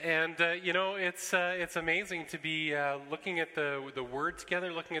And it's amazing to be looking at the Word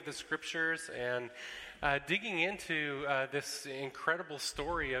together, looking at the Scriptures, and digging into this incredible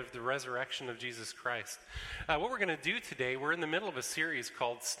story of the resurrection of Jesus Christ. What we're going to do today, we're in the middle of a series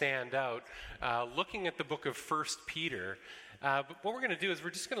called Stand Out, looking at the book of 1 Peter. But what we're going to do is we're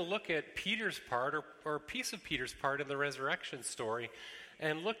just going to look at Peter's part, or a piece of Peter's part in the resurrection story,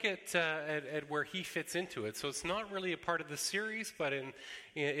 and look at where he fits into it. So it's not really a part of the series, but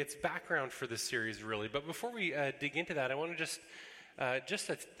it's background for the series, really. But before we dig into that, I want to just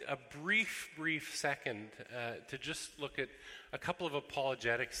a brief second to just look at a couple of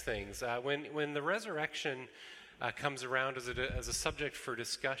apologetics things. When the resurrection comes around as a subject for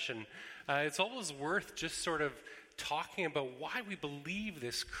discussion, it's always worth just sort of talking about why we believe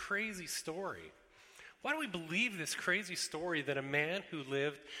this crazy story. Why do we believe this crazy story that a man who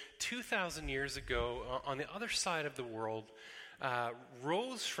lived 2,000 years ago on the other side of the world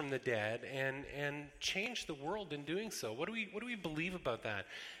rose from the dead and changed the world in doing so? What do we believe about that?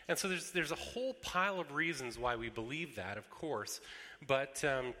 And so there's a whole pile of reasons why we believe that, of course, but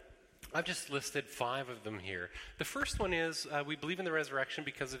I've just listed 5 of them here. The first one is we believe in the resurrection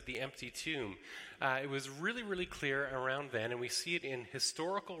because of the empty tomb. It was really, really clear around then, and we see it in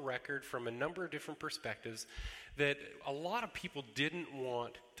historical record from a number of different perspectives, that a lot of people didn't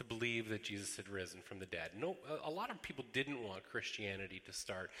want to believe that Jesus had risen from the dead. No, a lot of people didn't want Christianity to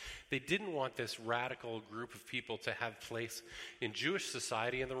start. They didn't want this radical group of people to have place in Jewish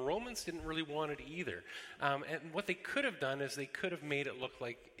society, and the Romans didn't really want it either. And what they could have done is they could have made it look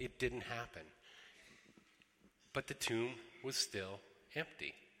like it didn't happen. But the tomb was still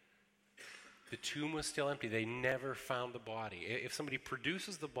empty. The tomb was still empty. They never found the body. If somebody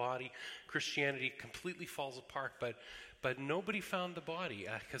produces the body, Christianity completely falls apart. But nobody found the body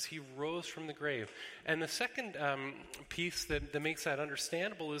because he rose from the grave. And the second piece that makes that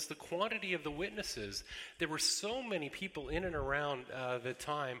understandable is the quantity of the witnesses. There were so many people in and around the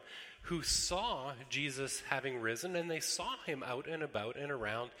time who saw Jesus having risen, and they saw him out and about and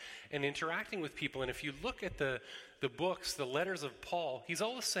around and interacting with people. And if you look at the books, the letters of Paul, he's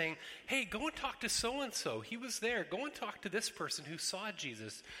always saying, hey, go and talk to so-and-so. He was there. Go and talk to this person who saw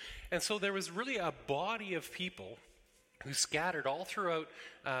Jesus. And so there was really a body of people who scattered all throughout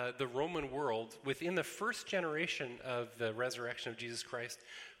the Roman world within the first generation of the resurrection of Jesus Christ,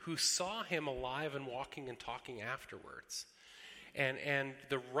 who saw him alive and walking and talking afterwards. And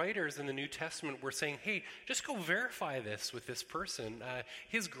the writers in the New Testament were saying, hey, just go verify this with this person.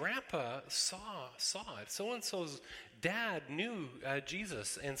 His grandpa saw it. So-and-so's dad knew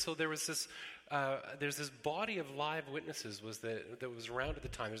Jesus. And so there was there's this body of live witnesses that was around at the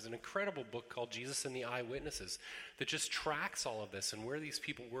time. There's an incredible book called Jesus and the Eyewitnesses that just tracks all of this and where these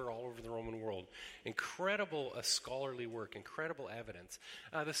people were all over the Roman world. Incredible scholarly work, incredible evidence.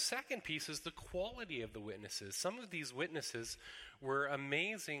 The second piece is the quality of the witnesses. Some of these witnesses were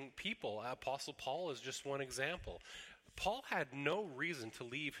amazing people. Apostle Paul is just one example. Paul had no reason to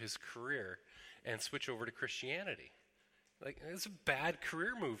leave his career and switch over to Christianity. It's a bad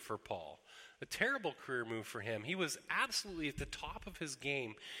career move for Paul. A terrible career move for him. He was absolutely at the top of his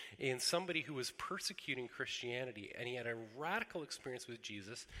game in somebody who was persecuting Christianity, and he had a radical experience with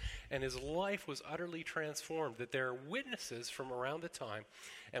Jesus, and his life was utterly transformed. That there are witnesses from around the time,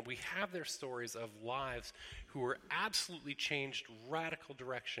 and we have their stories of lives who were absolutely changed radical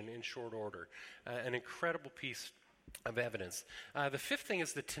direction in short order. An incredible piece of evidence. The fifth thing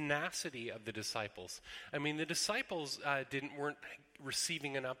is the tenacity of the disciples. I mean, the disciples weren't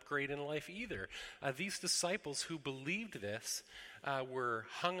receiving an upgrade in life either. These disciples who believed this were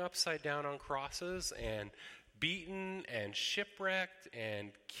hung upside down on crosses and beaten and shipwrecked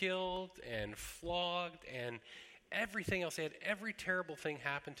and killed and flogged and everything else. They had every terrible thing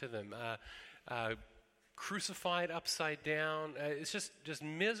happen to them. Crucified upside down. It's just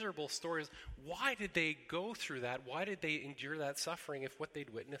miserable stories. Why did they go through that? Why did they endure that suffering if what they'd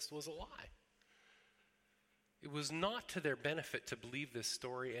witnessed was a lie? It was not to their benefit to believe this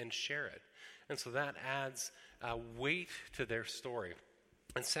story and share it. And so that adds weight to their story.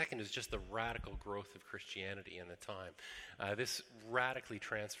 And second is just the radical growth of Christianity in the time. This radically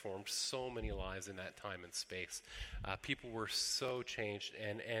transformed so many lives in that time and space. People were so changed,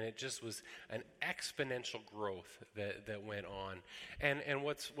 and it just was an exponential growth that went on. And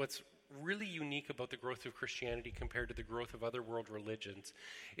what's really unique about the growth of Christianity compared to the growth of other world religions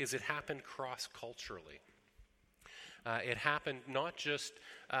is it happened cross-culturally. It happened not just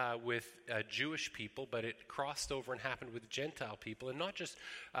with Jewish people, but it crossed over and happened with Gentile people, and not just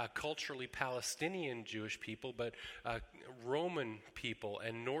culturally Palestinian Jewish people, but Roman people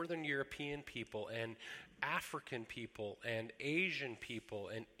and Northern European people and African people and Asian people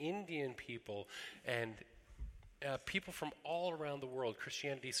and Indian people and people from all around the world.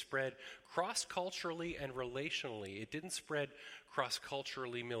 Christianity spread cross-culturally and relationally. It didn't spread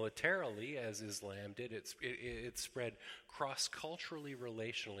cross-culturally militarily as Islam did. It spread cross-culturally,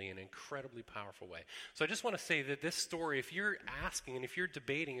 relationally in an incredibly powerful way. So I just want to say that this story, if you're asking and if you're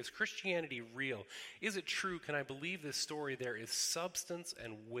debating, is Christianity real? Is it true? Can I believe this story? There is substance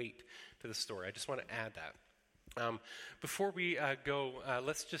and weight to the story. I just want to add that. Before we go,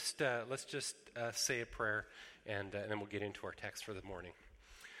 let's just say a prayer, and then we'll get into our text for the morning.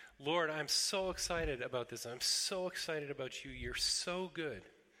 Lord, I'm so excited about this. I'm so excited about you. You're so good.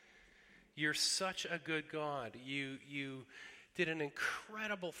 You're such a good God. You did an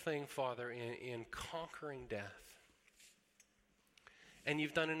incredible thing, Father, in conquering death. And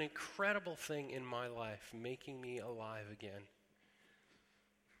you've done an incredible thing in my life, making me alive again.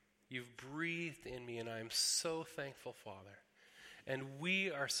 You've breathed in me, and I am so thankful, Father. And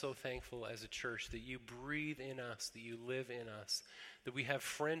we are so thankful as a church that you breathe in us, that you live in us, that we have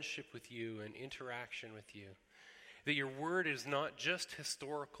friendship with you and interaction with you, that your word is not just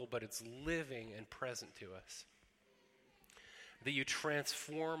historical, but it's living and present to us, that you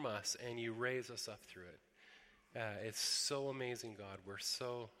transform us and you raise us up through it. It's so amazing, God. We're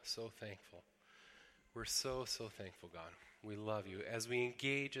so, so thankful. We're so, so thankful, God. We love you. As we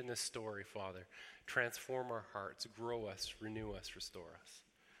engage in this story, Father, transform our hearts, grow us, renew us, restore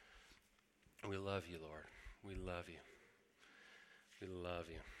us. We love you, Lord. We love you. We love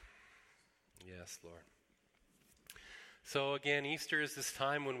you. Yes, Lord. So again, Easter is this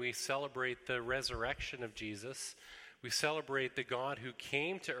time when we celebrate the resurrection of Jesus. We celebrate the God who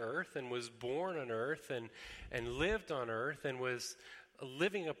came to earth and was born on earth and lived on earth and was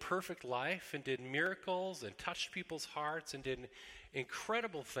living a perfect life and did miracles and touched people's hearts and did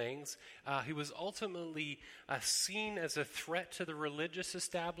incredible things. He was ultimately seen as a threat to the religious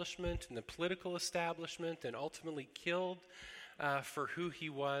establishment and the political establishment and ultimately killed for who he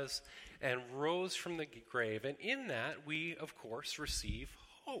was and rose from the grave. And in that, we, of course, receive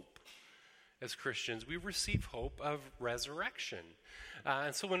hope. As Christians, we receive hope of resurrection.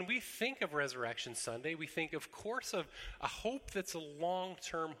 And so when we think of Resurrection Sunday, we think, of course, of a hope that's a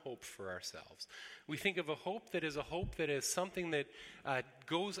long-term hope for ourselves. We think of a hope that is something that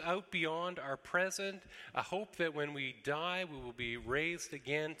goes out beyond our present, a hope that when we die, we will be raised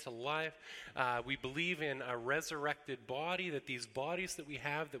again to life. We believe in a resurrected body, that these bodies that we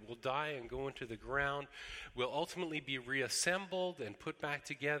have that will die and go into the ground will ultimately be reassembled and put back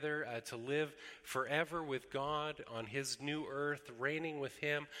together to live forever with God on his new earth, reigning with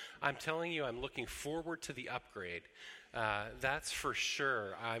him. I'm telling you, I'm looking forward to the upgrade. That's for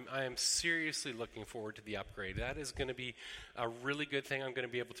sure. I am seriously looking forward to the upgrade. That is going to be a really good thing. I'm going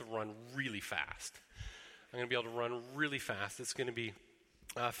to be able to run really fast. I'm going to be able to run really fast. It's going to be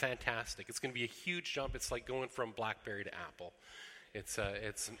fantastic. It's going to be a huge jump. It's like going from BlackBerry to Apple. It's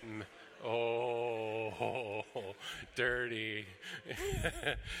dirty.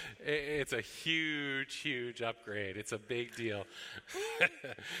 It's a huge upgrade. It's a big deal.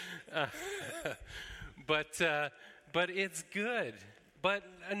 But it's good. But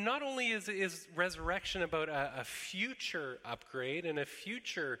not only is resurrection about a future upgrade and a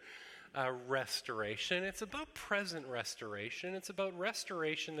future restoration, it's about present restoration. It's about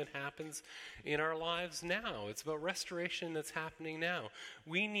restoration that happens in our lives now. It's about restoration that's happening now.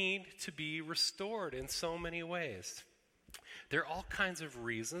 We need to be restored in so many ways. There are all kinds of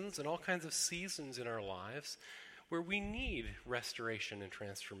reasons and all kinds of seasons in our lives where we need restoration and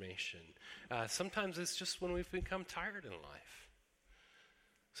transformation. Sometimes it's just when we've become tired in life.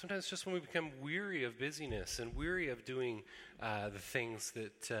 Sometimes it's just when we become weary of busyness and weary of doing the things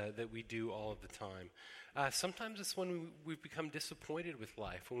that we do all of the time. Sometimes it's when we've become disappointed with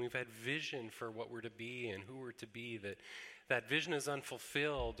life, when we've had vision for what we're to be and who we're to be, that vision is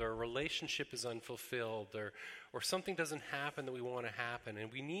unfulfilled, or a relationship is unfulfilled, or something doesn't happen that we want to happen,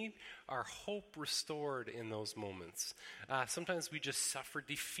 and we need our hope restored in those moments. Sometimes we just suffer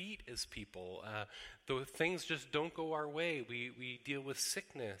defeat as people. Though things just don't go our way, we deal with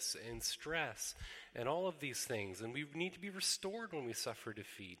sickness and stress and all of these things, and we need to be restored when we suffer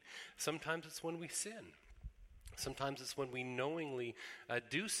defeat. Sometimes it's when we sin. Sometimes it's when we knowingly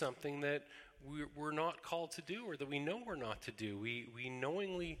do something that we're not called to do, or that we know we're not to do. We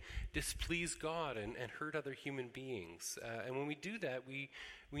knowingly displease God and hurt other human beings. And when we do that, we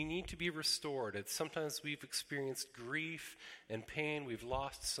need to be restored. Sometimes we've experienced grief and pain. We've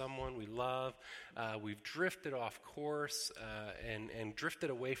lost someone we love. We've drifted off course and drifted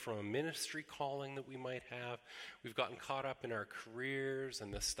away from a ministry calling that we might have. We've gotten caught up in our careers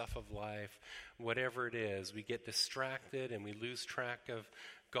and the stuff of life. Whatever it is, we get distracted and we lose track of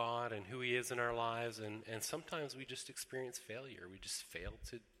God and who He is in our lives, and sometimes we just experience failure. We just fail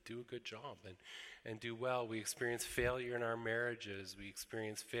to do a good job and do well. We experience failure in our marriages. We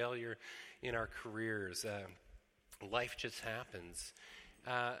experience failure in our careers. Life just happens.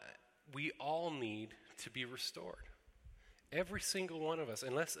 We all need to be restored. Every single one of us,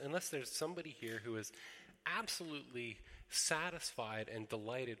 unless there's somebody here who is absolutely satisfied and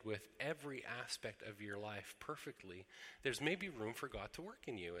delighted with every aspect of your life perfectly, there's maybe room for God to work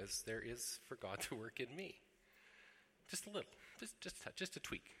in you as there is for God to work in me. Just a little, just a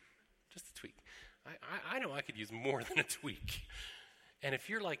tweak, just a tweak. I know I could use more than a tweak. And if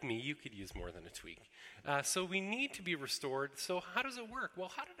you're like me, you could use more than a tweak. So we need to be restored. So how does it work?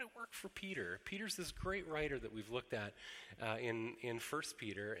 Well, how did it work for Peter? Peter's this great writer that we've looked at in 1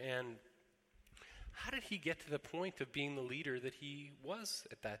 Peter, and how did he get to the point of being the leader that he was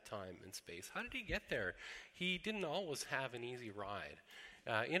at that time in space? How did he get there? He didn't always have an easy ride.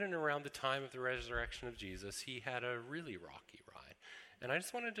 In and around the time of the resurrection of Jesus, he had a really rocky ride. And I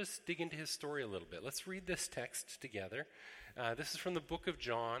just want to dig into his story a little bit. Let's read this text together. This is from the book of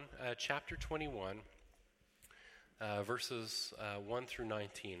John, chapter 21, verses 1 through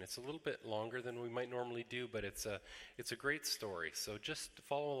 19. It's a little bit longer than we might normally do, but it's a great story. So just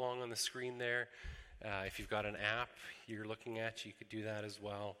follow along on the screen there. If you've got an app you're looking at, you could do that as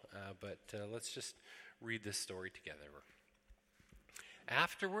well. But let's just read this story together.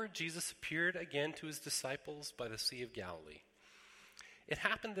 Afterward, Jesus appeared again to his disciples by the Sea of Galilee. It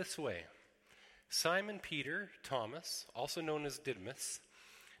happened this way. Simon Peter, Thomas, also known as Didymus,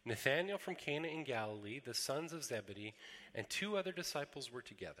 Nathanael from Cana in Galilee, the sons of Zebedee, and 2 other disciples were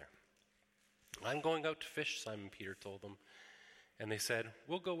together. I'm going out to fish, Simon Peter told them. And they said,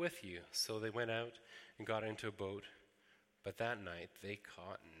 we'll go with you. So they went out and got into a boat. But that night they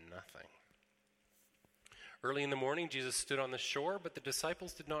caught nothing. Early in the morning, Jesus stood on the shore, but the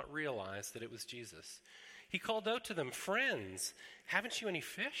disciples did not realize that it was Jesus. He called out to them, friends, haven't you any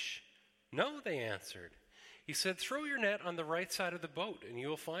fish? No, they answered. He said, throw your net on the right side of the boat, and you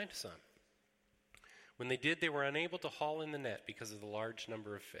will find some. When they did, they were unable to haul in the net because of the large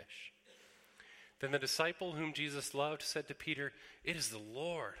number of fish. Then the disciple whom Jesus loved said to Peter, it is the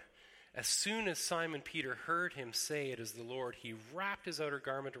Lord. As soon as Simon Peter heard him say it is the Lord, he wrapped his outer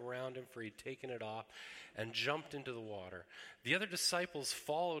garment around him, for he had taken it off, and jumped into the water. The other disciples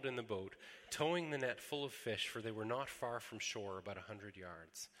followed in the boat, towing the net full of fish, for they were not far from shore, about 100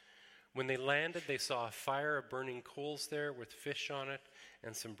 yards. When they landed, they saw a fire of burning coals there with fish on it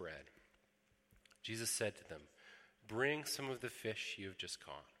and some bread. Jesus said to them, bring some of the fish you have just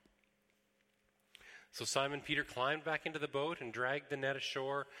caught. So Simon Peter climbed back into the boat and dragged the net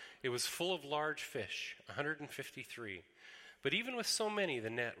ashore. It was full of large fish, 153. But even with so many, the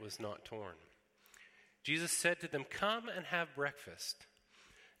net was not torn. Jesus said to them, come and have breakfast.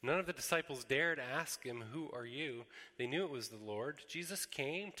 None of the disciples dared ask him, who are you? They knew it was the Lord. Jesus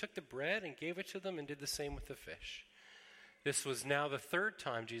came, took the bread, and gave it to them, and did the same with the fish. This was now the 3rd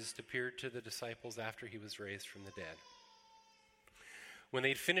time Jesus appeared to the disciples after he was raised from the dead. When they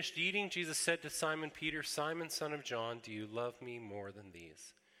had finished eating, Jesus said to Simon Peter, Simon, son of John, do you love me more than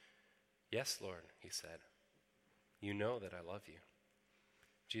these? Yes, Lord, he said. You know that I love you.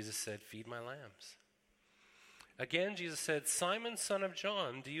 Jesus said, feed my lambs. Again, Jesus said, Simon, son of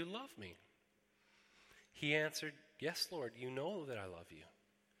John, do you love me? He answered, yes, Lord, you know that I love you.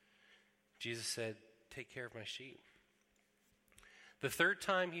 Jesus said, take care of my sheep. The 3rd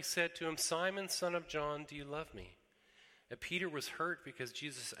time he said to him, Simon, son of John, do you love me? And Peter was hurt because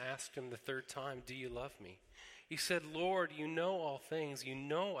Jesus asked him the 3rd time, do you love me? He said, Lord, you know all things. You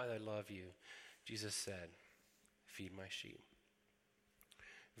know I love you. Jesus said, feed my sheep.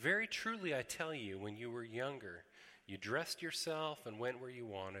 Very truly I tell you, when you were younger, you dressed yourself and went where you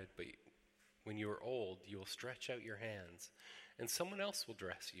wanted, but when you are old, you will stretch out your hands, and someone else will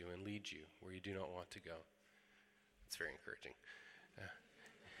dress you and lead you where you do not want to go. It's very encouraging.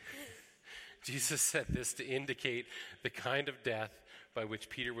 Jesus said this to indicate the kind of death by which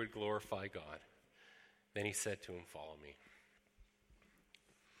Peter would glorify God. Then he said to him, follow me.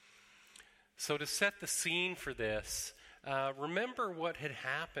 So to set the scene for this, remember what had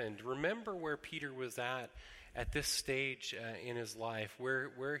happened. Remember where Peter was at at this stage in his life,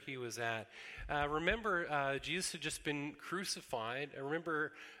 where he was at. Remember, Jesus had just been crucified. I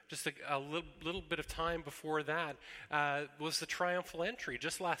remember just a little bit of time before that was the triumphal entry.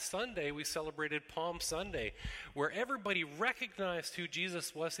 Just last Sunday, we celebrated Palm Sunday, where everybody recognized who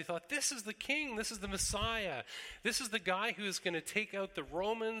Jesus was. They thought, this is the King, this is the Messiah, this is the guy who is going to take out the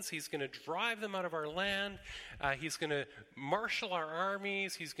Romans, he's going to drive them out of our land, he's going to marshal our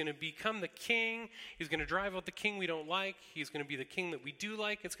armies, he's going to become the king, he's going to drive out the king we don't like, he's going to be the king that we do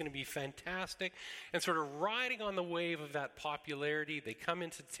like, it's going to be fantastic. And sort of riding on the wave of that popularity, they come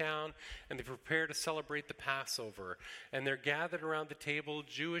into town and they prepare to celebrate the Passover. And they're gathered around the table,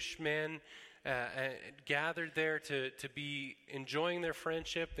 Jewish men gathered there to be enjoying their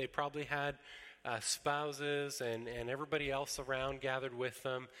friendship. They probably had spouses and everybody else around gathered with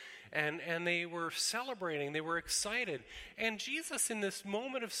them. And they were celebrating, they were excited. And Jesus, in this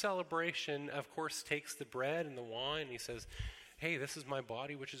moment of celebration, of course, takes the bread and the wine, and he says, hey, this is my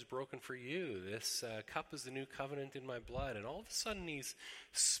body which is broken for you. This cup is the new covenant in my blood. And all of a sudden he's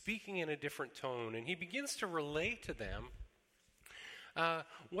speaking in a different tone, and he begins to relate to them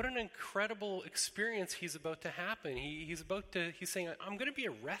what an incredible experience he's about to happen. He's saying, I'm going to be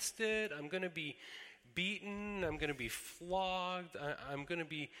arrested, I'm going to be beaten, I'm going to be flogged, I'm going to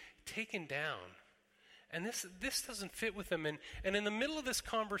be taken down. And this doesn't fit with him. And in the middle of this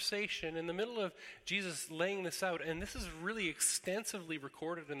conversation, in the middle of Jesus laying this out, and this is really extensively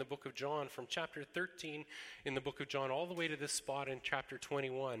recorded in the book of John, from chapter 13 in the book of John all the way to this spot in chapter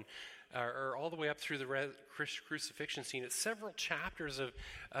 21, or all the way up through the crucifixion scene. It's several chapters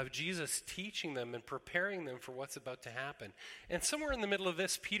of Jesus teaching them and preparing them for what's about to happen. And somewhere in the middle of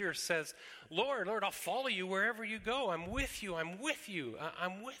this, Peter says, Lord, I'll follow you wherever you go. I'm with you,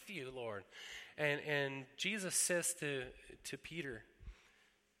 Lord. And Jesus says to Peter,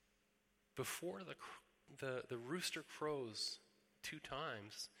 before the rooster crows 2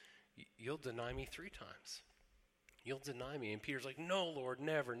 times, you'll deny me 3 times. You'll deny me. And Peter's like, no, Lord,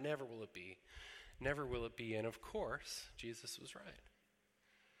 never will it be. Never will it be. And of course, Jesus was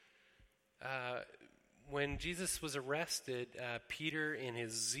right. When Jesus was arrested, Peter, in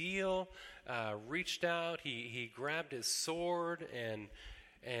his zeal, reached out. He grabbed his sword and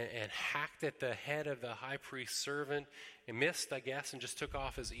hacked at the head of the high priest's servant, and missed, I guess, and just took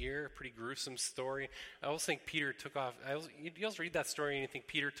off his ear. A pretty gruesome story. I always think Peter took off, you always read that story and you think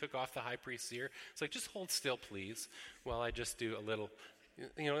Peter took off the high priest's ear. It's like, just hold still, please, while I just do a little,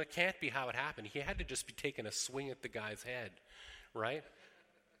 it can't be how it happened. He had to just be taking a swing at the guy's head, right?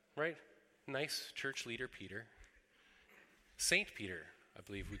 Right? Nice church leader, Peter. Saint Peter, I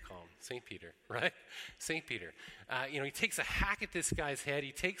believe we call him St. Peter, right? St. Peter. He takes a hack at this guy's head.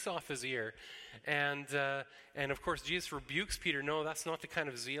 He takes off his ear. And of course, Jesus rebukes Peter. No, that's not the kind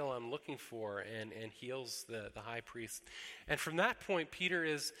of zeal I'm looking for, and heals the high priest. And from that point, Peter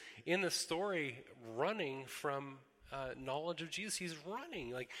is, in the story, running from knowledge of Jesus. He's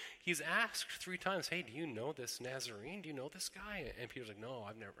running. Like, he's asked 3 times, hey, do you know this Nazarene? Do you know this guy? And Peter's like, no,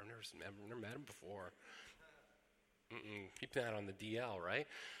 I've never met him before. Keep that on the DL, right?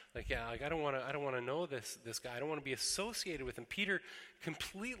 I don't want to know this guy. I don't want to be associated with him. Peter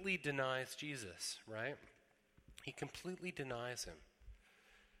completely denies Jesus, right? He completely denies him.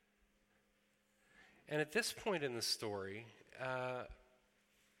 And at this point in the story,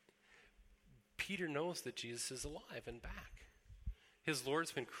 Peter knows that Jesus is alive and back. His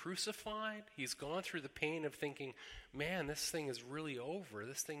Lord's been crucified. He's gone through the pain of thinking, man, this thing is really over.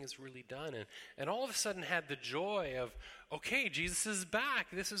 This thing is really done. And all of a sudden had the joy of, okay, Jesus is back.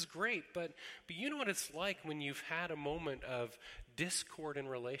 This is great. But you know what it's like when you've had a moment of discord in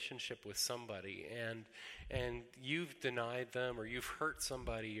relationship with somebody, and you've denied them, or you've hurt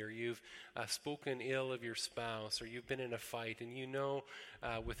somebody, or you've spoken ill of your spouse, or you've been in a fight, and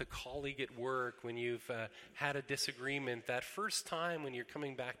with a colleague at work, when you've had a disagreement, that first time when you're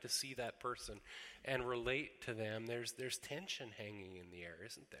coming back to see that person and relate to them, there's tension hanging in the air,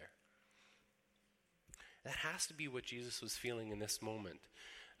 isn't there? That has to be what Jesus was feeling in this moment.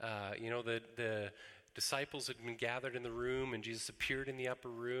 The disciples had been gathered in the room, and Jesus appeared in the upper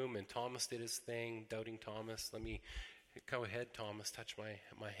room, and Thomas did his thing, doubting Thomas. Let me go ahead, Thomas, touch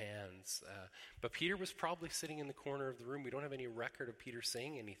my hands. But Peter was probably sitting in the corner of the room. We don't have any record of Peter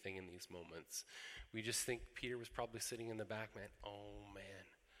saying anything in these moments. We just think Peter was probably sitting in the back, man,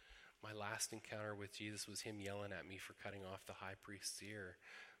 my last encounter with Jesus was him yelling at me for cutting off the high priest's ear.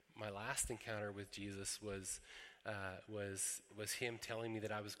 My last encounter with Jesus was him telling me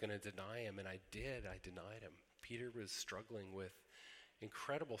that I was going to deny him, and I did. I denied him. Peter was struggling with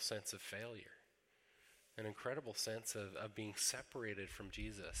incredible sense of failure, an incredible sense of being separated from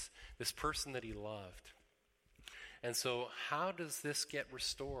Jesus, this person that he loved. And so how does this get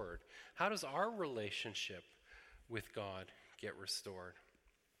restored? How does our relationship with God get restored?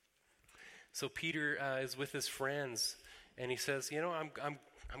 So Peter is with his friends, and he says, I'm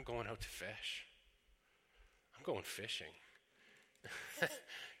going out to fish. I'm going fishing.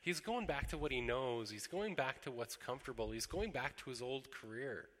 He's going back to what he knows. He's going back to what's comfortable. He's going back to his old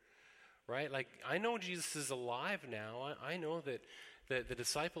career, right? Like, I know Jesus is alive now. I know that the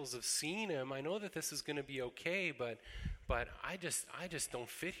disciples have seen him. I know that this is going to be okay, but I just don't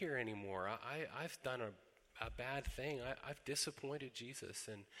fit here anymore. I've done a bad thing. I've disappointed Jesus,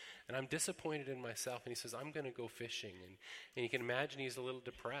 and I'm disappointed in myself. And he says, I'm going to go fishing. And you can imagine he's a little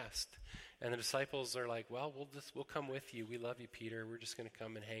depressed. And the disciples are like, well, we'll come with you. We love you, Peter. We're just going to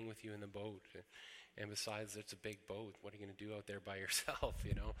come and hang with you in the boat. And besides, it's a big boat. What are you going to do out there by yourself,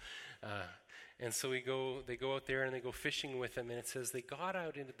 And so they go out there and they go fishing with him. And it says they got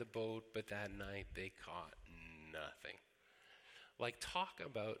out into the boat, but that night they caught nothing. Like, talk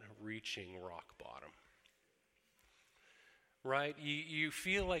about reaching rock bottom. Right? You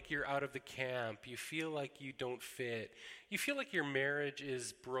feel like you're out of the camp. You feel like you don't fit. You feel like your marriage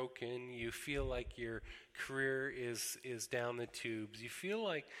is broken. You feel like your career is down the tubes. You feel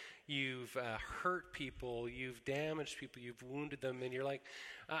like you've hurt people. You've damaged people. You've wounded them. And you're like,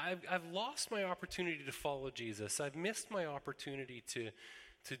 I've lost my opportunity to follow Jesus. I've missed my opportunity to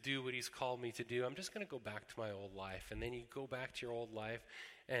do what he's called me to do. I'm just going to go back to my old life. And then you go back to your old life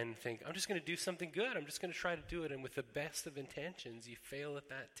and think, I'm just going to do something good. I'm just going to try to do it. And with the best of intentions, you fail at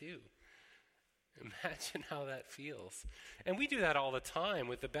that too. Imagine how that feels. And we do that all the time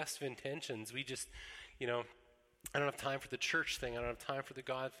with the best of intentions. We just, I don't have time for the church thing. I don't have time for the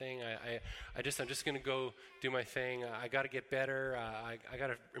God thing. I'm just going to go do my thing. I got to get better. I got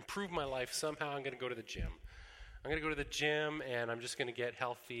to improve my life somehow. I'm going to go to the gym. I'm going to go to the gym, and I'm just going to get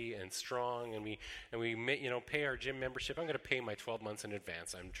healthy and strong, and we pay our gym membership. I'm going to pay my 12 months in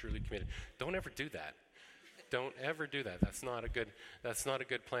advance. I'm truly committed. Don't ever do that. Don't ever do that. That's not a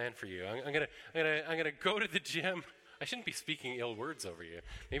good plan for you. I'm going to go to the gym. I shouldn't be speaking ill words over you.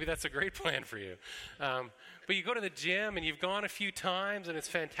 Maybe that's a great plan for you. But you go to the gym, and you've gone a few times, and it's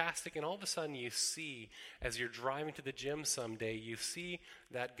fantastic, and all of a sudden you see, as you're driving to the gym someday, you see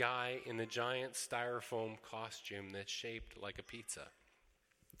that guy in the giant styrofoam costume that's shaped like a pizza.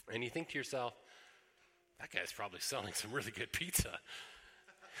 And you think to yourself, that guy's probably selling some really good pizza.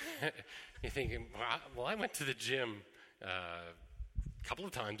 You're thinking, well, I went to the gym a couple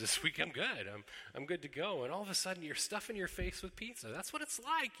of times this week. I'm good. I'm good to go. And all of a sudden, you're stuffing your face with pizza. That's what it's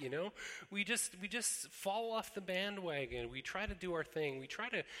like, We just fall off the bandwagon. We try to do our thing. We try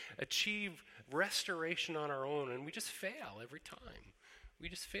to achieve restoration on our own, and we just fail every time.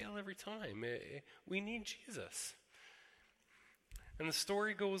 We need Jesus. And the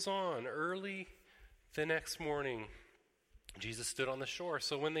story goes on. Early the next morning, Jesus stood on the shore.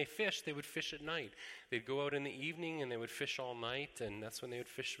 So when they fished, they would fish at night. They'd go out in the evening and they would fish all night, and that's when they would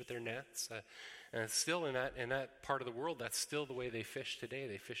fish with their nets. And it's still in that part of the world, that's still the way they fish today.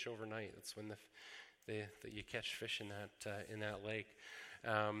 They fish overnight. That's when you catch fish in that lake.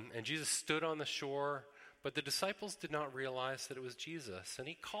 And Jesus stood on the shore, but the disciples did not realize that it was Jesus. And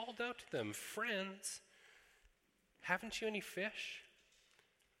he called out to them, "Friends, haven't you any fish?"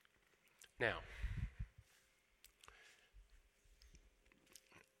 Now,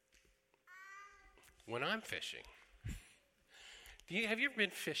 when I'm fishing, have you ever been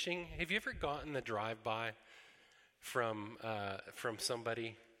fishing? Have you ever gotten the drive-by from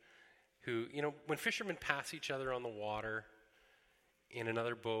somebody who, when fishermen pass each other on the water in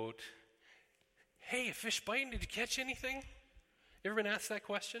another boat, "Hey, a fish biting, did you catch anything?" You ever been asked that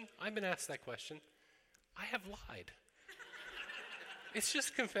question? I've been asked that question. I have lied. It's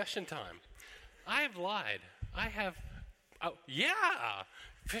just confession time. I have lied. Yeah,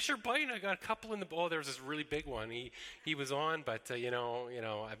 fish are biting. I got a couple in the boat. There was this really big one. He was on, but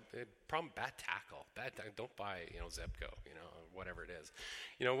problem, bad tackle. Don't buy Zebco. Whatever it is.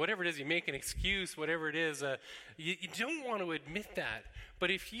 Whatever it is, you make an excuse. Whatever it is, you don't want to admit that.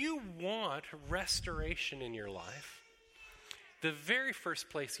 But if you want restoration in your life, the very first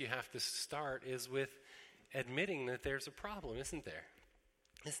place you have to start is with admitting that there's a problem, isn't there?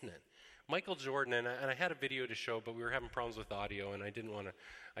 Isn't it? Michael Jordan, and I had a video to show, but we were having problems with audio, and I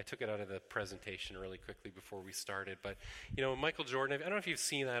took it out of the presentation really quickly before we started. But, Michael Jordan, I don't know if you've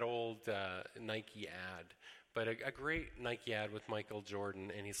seen that old Nike ad, but a great Nike ad with Michael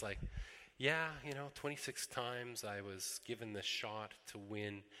Jordan, and he's like, 26 times I was given the shot to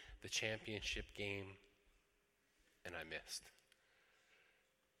win the championship game, and I missed.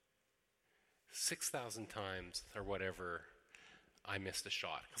 6,000 times, or whatever, I missed a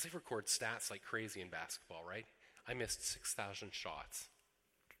shot. Because they record stats like crazy in basketball, right? I missed 6,000 shots.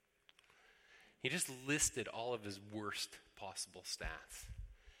 He just listed all of his worst possible stats.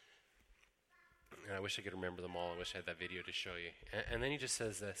 And I wish I could remember them all. I wish I had that video to show you. And then he just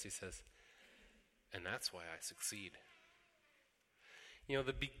says this. He says, and that's why I succeed. You know,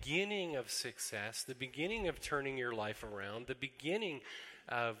 the beginning of success, the beginning of turning your life around, the beginning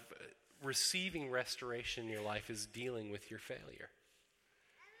of receiving restoration in your life is dealing with your failure.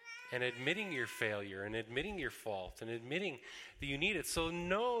 And admitting your failure and admitting your fault and admitting that you need it. So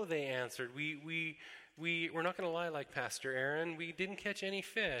no, they answered. We're not going to lie like Pastor Aaron. We didn't catch any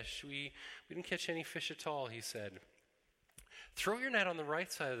fish. We didn't catch any fish at all, he said. Throw your net on the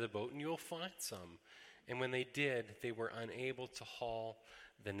right side of the boat and you'll find some. And when they did, they were unable to haul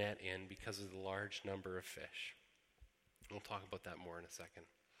the net in because of the large number of fish. We'll talk about that more in a second.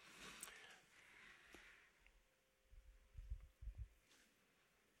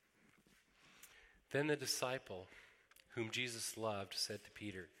 Then the disciple whom Jesus loved said to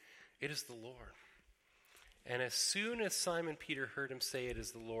Peter, "It is the Lord." And as soon as Simon Peter heard him say, "It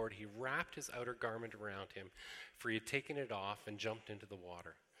is the Lord," he wrapped his outer garment around him, for he had taken it off, and jumped into the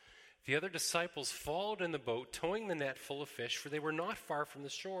water. The other disciples followed in the boat, towing the net full of fish, for they were not far from the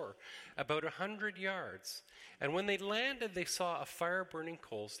shore, about 100 yards. And when they landed, they saw a fire burning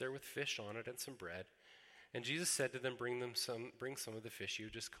coals there with fish on it and some bread. And Jesus said to them, bring some of the fish you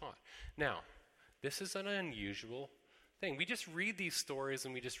just caught. Now, this is an unusual thing. We just read these stories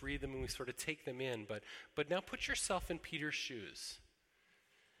and we just read them and we sort of take them in. But now put yourself in Peter's shoes.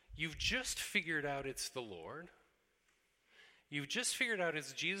 You've just figured out it's the Lord. You've just figured out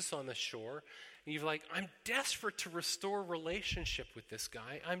it's Jesus on the shore. And you're like, I'm desperate to restore relationship with this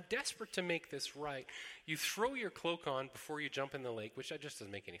guy. I'm desperate to make this right. You throw your cloak on before you jump in the lake, which just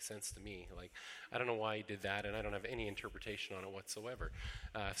doesn't make any sense to me. Like, I don't know why he did that, and I don't have any interpretation on it whatsoever.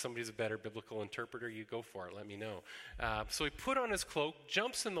 If somebody's a better biblical interpreter, you go for it. Let me know. So he put on his cloak,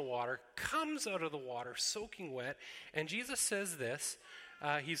 jumps in the water, comes out of the water soaking wet, and Jesus says this.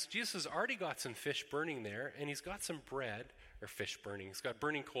 Jesus has already got some fish burning there, and he's got some bread. Or fish burning. He's got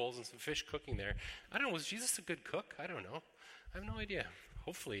burning coals and some fish cooking there. I don't know, was Jesus a good cook? I don't know. I have no idea.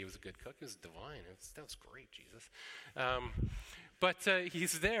 Hopefully he was a good cook. He was divine. That was great, Jesus. But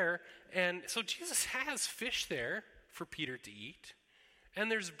he's there, and so Jesus has fish there for Peter to eat, and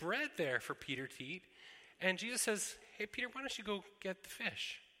there's bread there for Peter to eat, and Jesus says, hey, Peter, why don't you go get the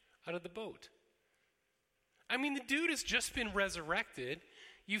fish out of the boat? I mean, the dude has just been resurrected.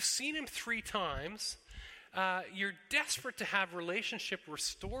 You've seen him 3 times. You're desperate to have relationship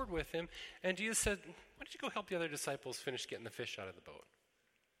restored with him. And Jesus said, why don't you go help the other disciples finish getting the fish out of the boat?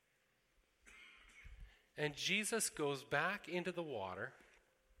 And Jesus goes back into the water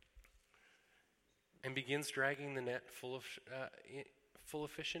and begins dragging the net full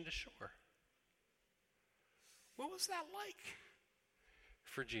of fish into shore. What was that like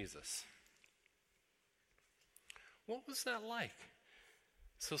for Jesus? What was that like?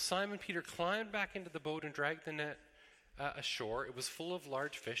 So Simon Peter climbed back into the boat and dragged the net ashore. It was full of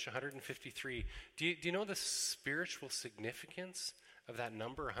large fish, 153. Do you know the spiritual significance of that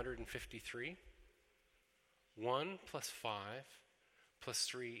number, 153? 1 plus 5 plus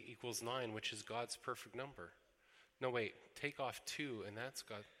 3 equals 9, which is God's perfect number. No, wait, take off 2, and that's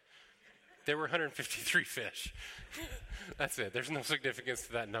God. There were 153 fish. That's it. There's no significance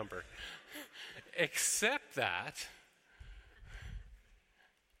to that number. Except that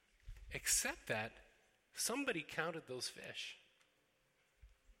somebody counted those fish.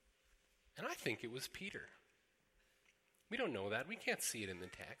 And I think it was Peter. We don't know that. We can't see it in the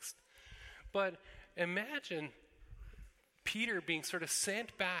text. But imagine Peter being sort of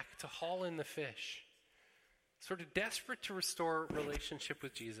sent back to haul in the fish, sort of desperate to restore relationship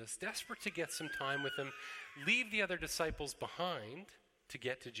with Jesus, desperate to get some time with him, leave the other disciples behind to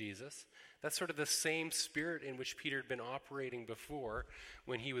get to Jesus. That's sort of the same spirit in which Peter had been operating before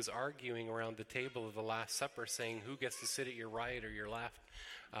when he was arguing around the table of the Last Supper, saying, who gets to sit at your right or your left?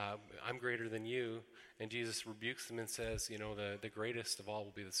 I'm greater than you. And Jesus rebukes them and says, the greatest of all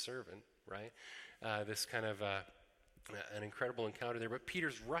will be the servant, right? This kind of an incredible encounter there. But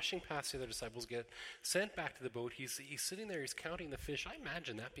Peter's rushing past the other disciples, get sent back to the boat. He's sitting there, he's counting the fish. I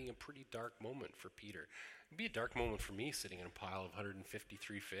imagine that being a pretty dark moment for Peter. It'd be a dark moment for me sitting in a pile of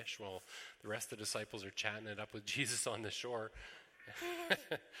 153 fish while the rest of the disciples are chatting it up with Jesus on the shore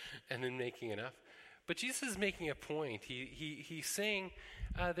and then making enough. But Jesus is making a point. He's saying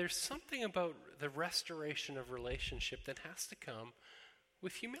there's something about the restoration of relationship that has to come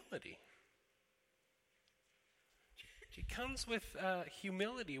with humility. It comes with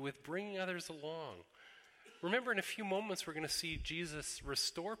humility, with bringing others along. Remember, in a few moments, we're going to see Jesus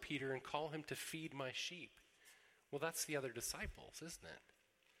restore Peter and call him to feed my sheep. Well, that's the other disciples, isn't it?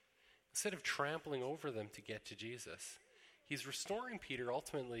 Instead of trampling over them to get to Jesus, he's restoring Peter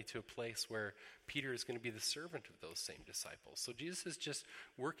ultimately to a place where Peter is going to be the servant of those same disciples. So Jesus is just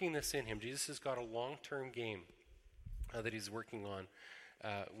working this in him. Jesus has got a long-term game that he's working on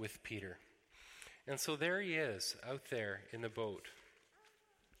with Peter. And so there he is out there in the boat,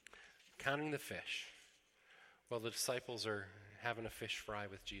 counting the fish, while the disciples are having a fish fry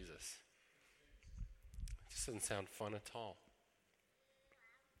with Jesus. It just doesn't sound fun at all.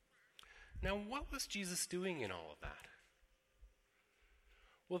 Now, what was Jesus doing in all of that?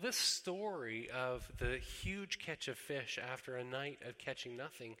 Well, this story of the huge catch of fish after a night of catching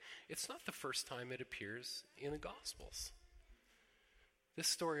nothing, it's not the first time it appears in the Gospels. This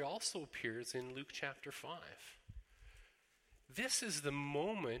story also appears in Luke chapter 5. This is the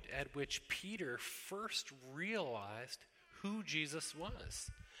moment at which Peter first realized who Jesus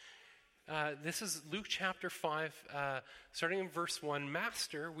was. This is Luke chapter 5, starting in verse 1.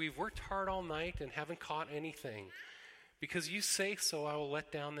 Master, we've worked hard all night and haven't caught anything. Because you say so, I will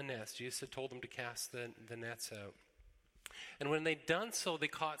let down the nets. Jesus had told them to cast the nets out. And when they'd done so, they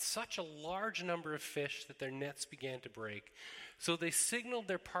caught such a large number of fish that their nets began to break. So they signaled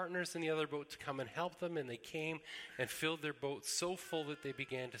their partners in the other boat to come and help them, and they came and filled their boat so full that they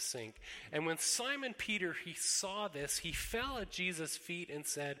began to sink. And when Simon Peter, he saw this, he fell at Jesus' feet and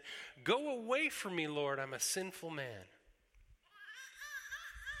said, "Go away from me, Lord, I'm a sinful man."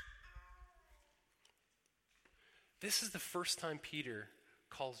 This is the first time Peter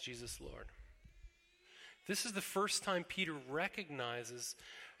calls Jesus Lord. This is the first time Peter recognizes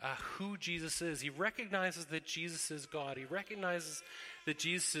who Jesus is. He recognizes that Jesus is God. He recognizes that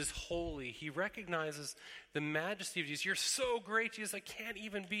Jesus is holy. He recognizes the majesty of Jesus. You're so great, Jesus. I can't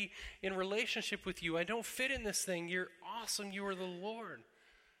even be in relationship with you. I don't fit in this thing. You're awesome. You are the Lord.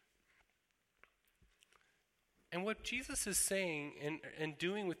 And what Jesus is saying and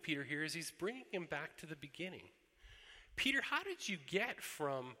doing with Peter here is he's bringing him back to the beginning. Peter, how did you get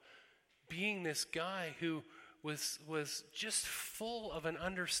from being this guy who was just full of an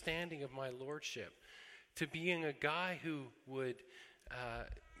understanding of my lordship to being a guy who would,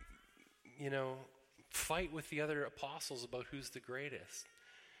 fight with the other apostles about who's the greatest,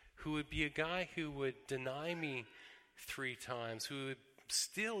 who would be a guy who would deny me 3 times, who would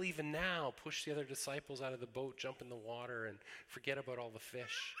still, even now, push the other disciples out of the boat, jump in the water, and forget about all the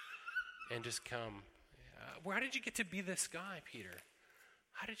fish and just come. Where did you get to be this guy, Peter?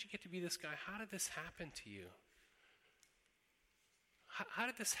 How did you get to be this guy? How did this happen to you? How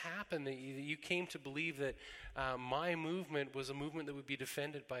did this happen that you came to believe that my movement was a movement that would be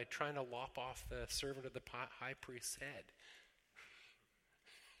defended by trying to lop off the servant of the high priest's head?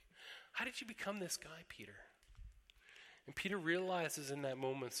 How did you become this guy, Peter? And Peter realizes in that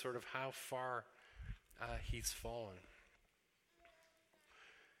moment sort of how far he's fallen.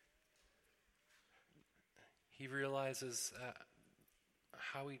 He realizes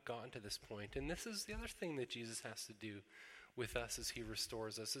how he'd gotten to this point. And this is the other thing that Jesus has to do with us as he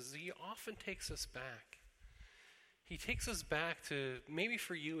restores us, is he often takes us back. He takes us back to, maybe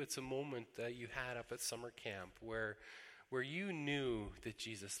for you it's a moment that you had up at summer camp where you knew that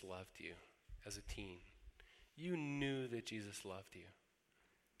Jesus loved you as a teen. You knew that Jesus loved you.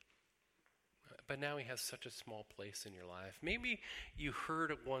 But now he has such a small place in your life. Maybe you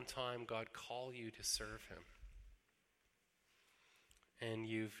heard at one time God call you to serve him. And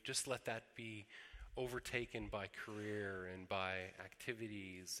you've just let that be overtaken by career and by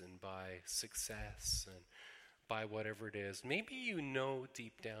activities and by success and by whatever it is. Maybe you know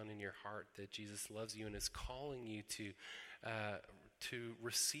deep down in your heart that Jesus loves you and is calling you to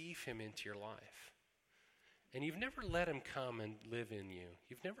receive him into your life. And you've never let him come and live in you.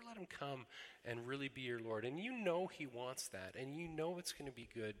 You've never let him come and really be your Lord. And you know he wants that, and you know it's going to be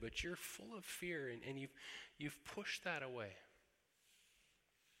good, but you're full of fear, and you've pushed that away.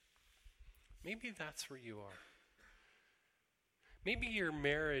 Maybe that's where you are. Maybe your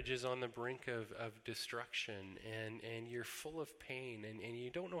marriage is on the brink of destruction, and you're full of pain, and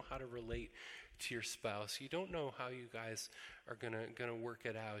you don't know how to relate to your spouse. You don't know how you guys are gonna work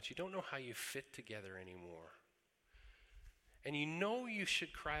it out. You don't know how you fit together anymore. And you know you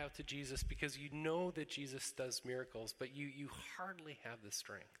should cry out to Jesus because you know that Jesus does miracles, but you hardly have the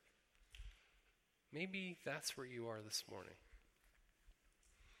strength. Maybe that's where you are this morning.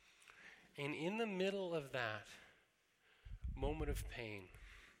 And in the middle of that moment of pain,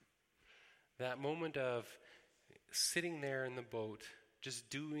 that moment of sitting there in the boat, just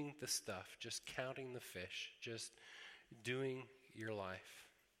doing the stuff, just counting the fish, just doing your life,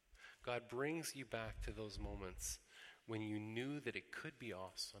 God brings you back to those moments when you knew that it could be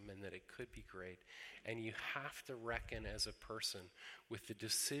awesome and that it could be great. And you have to reckon as a person with the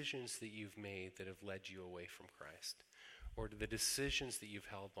decisions that you've made that have led you away from Christ, or the decisions that you've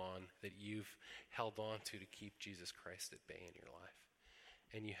held on to keep Jesus Christ at bay in your life.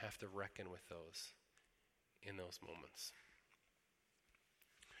 And you have to reckon with those in those moments.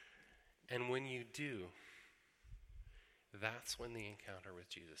 And when you do, that's when the encounter with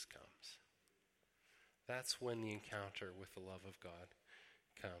Jesus comes. That's when the encounter with the love of God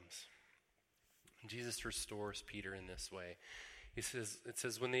comes. Jesus restores Peter in this way. It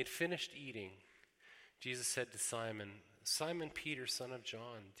says, when they'd finished eating, Jesus said to Simon, "Simon Peter, son of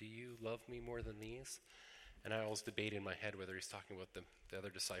John, do you love me more than these?" And I always debate in my head whether he's talking about the other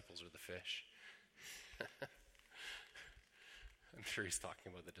disciples or the fish. I'm sure he's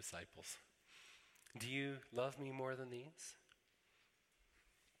talking about the disciples. "Do you love me more than these?"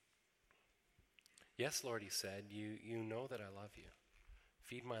 "Yes, Lord," he said, you know that I love you.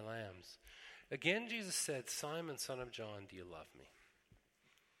 Feed my lambs." Again, Jesus said, "Simon, son of John, do you love me?"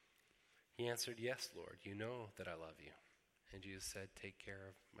 He answered, "Yes, Lord, you know that I love you." And Jesus said, "Take care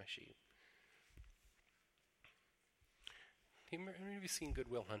of my sheep." Have you seen Good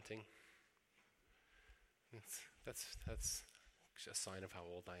Will Hunting? That's a sign of how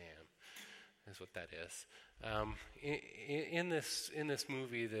old I am. Is what that is. In this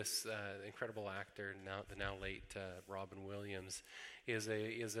movie, this incredible actor, the now late Robin Williams, is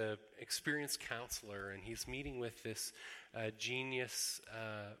a experienced counselor, and he's meeting with this genius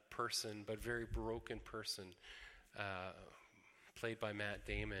person, but very broken person, played by Matt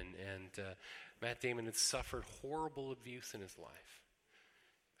Damon. And Matt Damon had suffered horrible abuse in his life,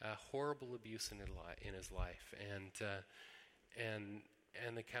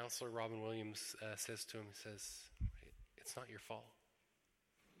 and the counselor, Robin Williams, says to him, he says, "It's not your fault."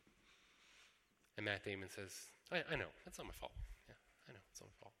 And Matt Damon says, I know, it's not my fault. Yeah, I know, it's not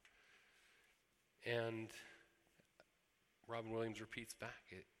my fault. And Robin Williams repeats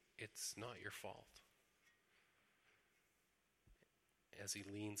back, it's not your fault. As he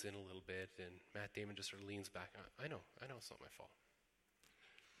leans in a little bit, and Matt Damon just sort of leans back, I know it's not my fault.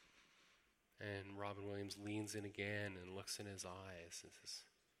 And Robin Williams leans in again and looks in his eyes and says,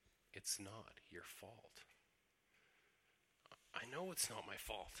 "It's not your fault." "I know it's not my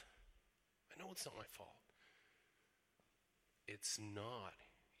fault. I know it's not my fault." "It's not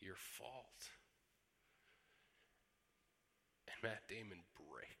your fault." And Matt Damon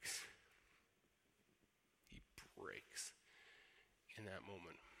breaks. He breaks in that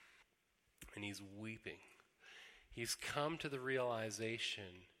moment. And he's weeping. He's come to the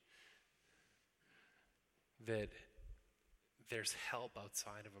realization that there's help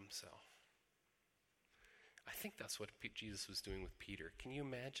outside of himself. I think that's what Jesus was doing with Peter. Can you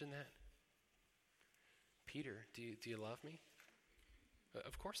imagine that? "Peter, do you love me?"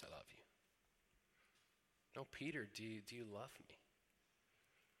 "Of course I love you." "No, Peter, do you love me?"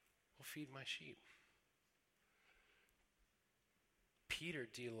 "Well, feed my sheep." "Peter,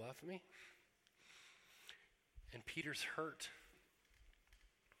 do you love me?" And Peter's hurt.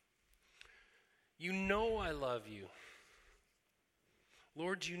 "You know I love you.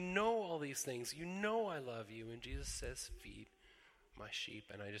 Lord, you know all these things. You know I love you." And Jesus says, "Feed my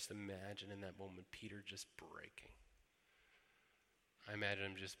sheep." And I just imagine in that moment Peter just breaking. I imagine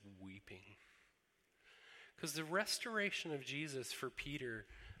him just weeping. Because the restoration of Jesus for Peter,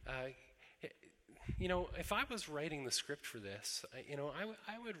 if I was writing the script for this,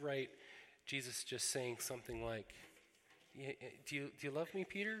 I would write Jesus just saying something like, do you love me,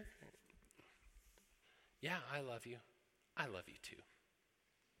 Peter?" "Yeah, I love you. I love you too."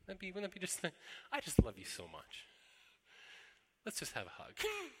 Wouldn't that be just, "I just love you so much. Let's just have a hug."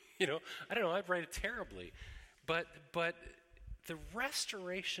 I don't know, I'd write it terribly. But the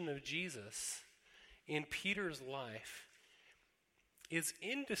restoration of Jesus in Peter's life is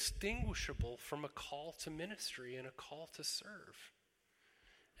indistinguishable from a call to ministry and a call to serve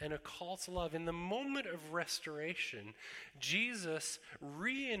and a call to love. In the moment of restoration, Jesus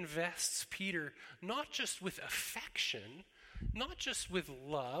reinvests Peter not just with affection, not just with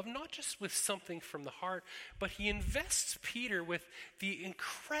love, not just with something from the heart, but he invests Peter with the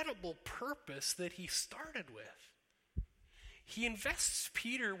incredible purpose that he started with. He invests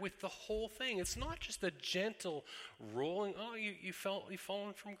Peter with the whole thing. It's not just a gentle rolling, you've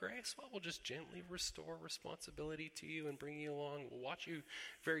fallen from grace? Well, we'll just gently restore responsibility to you and bring you along. We'll watch you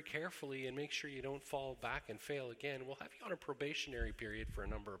very carefully and make sure you don't fall back and fail again. We'll have you on a probationary period for a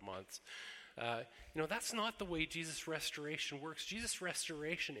number of months. That's not the way Jesus' restoration works. Jesus'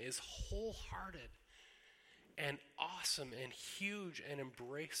 restoration is wholehearted and awesome and huge and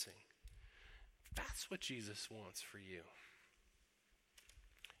embracing. That's what Jesus wants for you.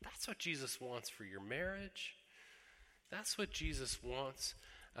 That's what Jesus wants for your marriage. That's what Jesus wants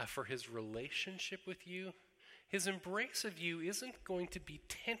for his relationship with you. His embrace of you isn't going to be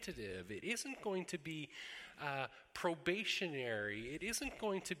tentative. It isn't going to be probationary. It isn't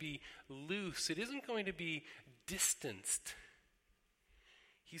going to be loose. It isn't going to be distanced.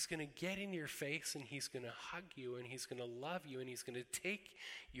 He's going to get in your face and he's going to hug you and he's going to love you and he's going to take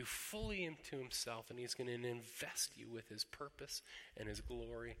you fully into himself and he's going to invest you with his purpose and his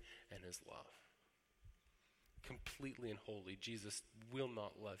glory and his love. Completely and wholly, Jesus will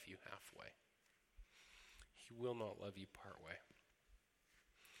not love you halfway. He will not love you partway.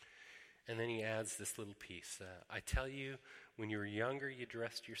 And then he adds this little piece. I tell you, when you were younger, you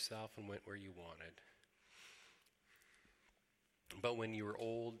dressed yourself and went where you wanted. But when you are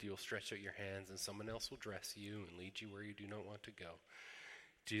old, you'll stretch out your hands and someone else will dress you and lead you where you do not want to go.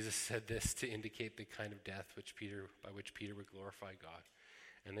 Jesus said this to indicate the kind of death by which Peter would glorify God.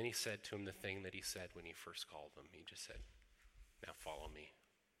 And then he said to him the thing that he said when he first called him. He just said, now follow me.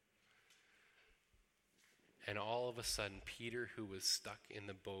 And all of a sudden, Peter, who was stuck in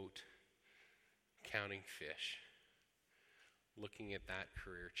the boat counting fish, looking at that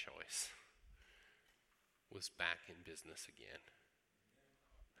career choice, was back in business again.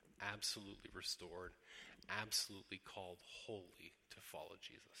 Absolutely restored, absolutely called wholly to follow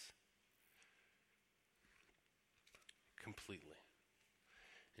Jesus. Completely.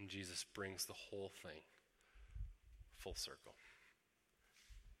 And Jesus brings the whole thing full circle.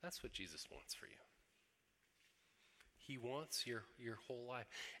 That's what Jesus wants for you. He wants your whole life.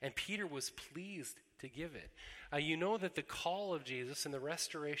 And Peter was pleased to give it. You know that the call of Jesus and the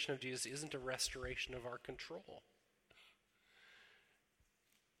restoration of Jesus isn't a restoration of our control.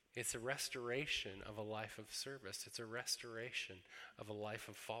 It's a restoration of a life of service. It's a restoration of a life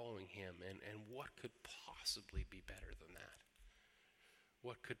of following him. And what could possibly be better than that?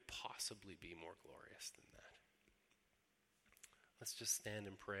 What could possibly be more glorious than that? Let's just stand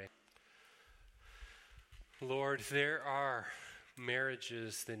and pray. Lord, there are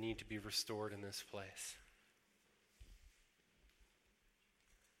marriages that need to be restored in this place.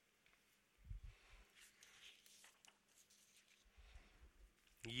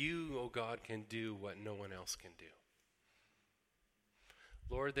 You, oh God, can do what no one else can do.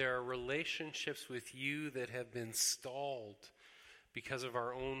 Lord, there are relationships with you that have been stalled because of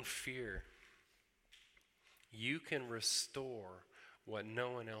our own fear. You can restore what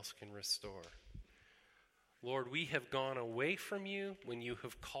no one else can restore. Lord, we have gone away from you when you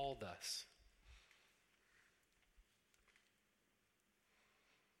have called us.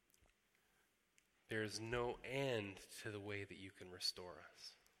 There is no end to the way that you can restore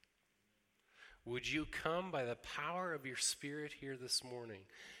us. Would you come by the power of your Spirit here this morning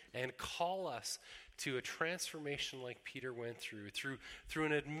and call us to a transformation like Peter went through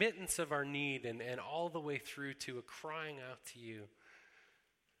an admittance of our need and all the way through to a crying out to you,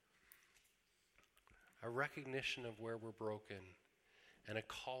 a recognition of where we're broken and a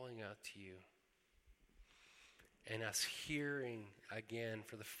calling out to you, and us hearing again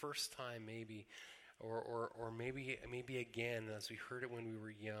for the first time maybe, or maybe again as we heard it when we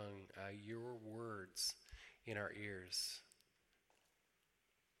were young, your words in our ears.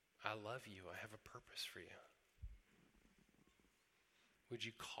 I love you. I have a purpose for you. Would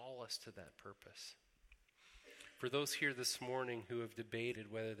you call us to that purpose? For those here this morning who have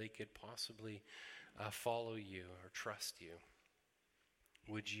debated whether they could possibly follow you or trust you,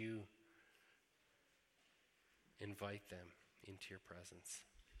 would you invite them into your presence?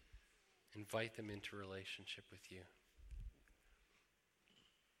 Invite them into relationship with you.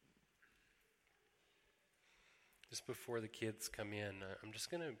 Just before the kids come in, I'm just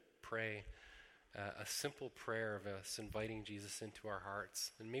going to pray a simple prayer of us inviting Jesus into our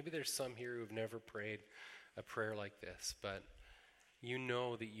hearts. And maybe there's some here who have never prayed a prayer like this, but you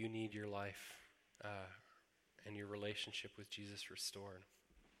know that you need your life and your relationship with Jesus restored.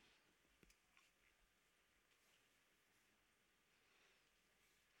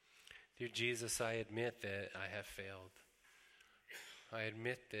 Dear Jesus, I admit that I have failed. I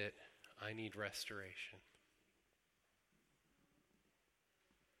admit that I need restoration.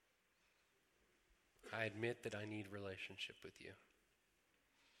 I admit that I need relationship with you.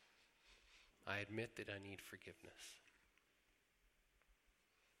 I admit that I need forgiveness.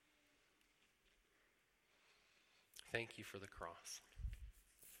 Thank you for the cross.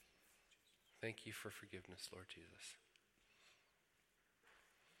 Thank you for forgiveness, Lord Jesus.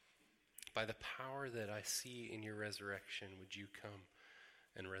 By the power that I see in your resurrection, would you come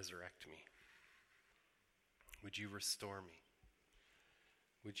and resurrect me? Would you restore me?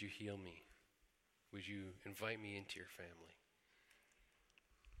 Would you heal me? Would you invite me into your family?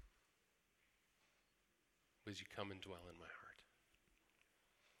 Would you come and dwell in my heart?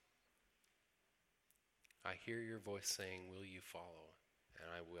 I hear your voice saying, will you follow? And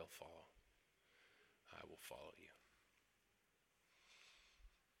I will follow. I will follow you.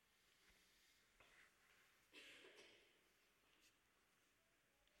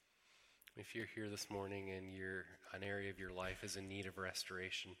 If you're here this morning and an area of your life is in need of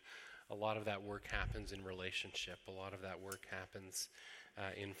restoration, a lot of that work happens in relationship. A lot of that work happens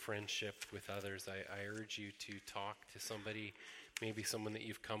in friendship with others. I urge you to talk to somebody, maybe someone that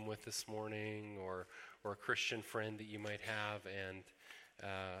you've come with this morning, or a Christian friend that you might have, and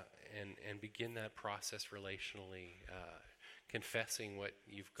begin that process relationally, confessing what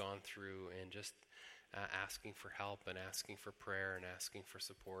you've gone through, and just asking for help, and asking for prayer, and asking for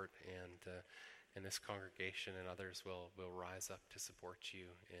support, and this congregation and others will rise up to support you,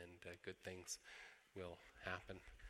 and good things will happen.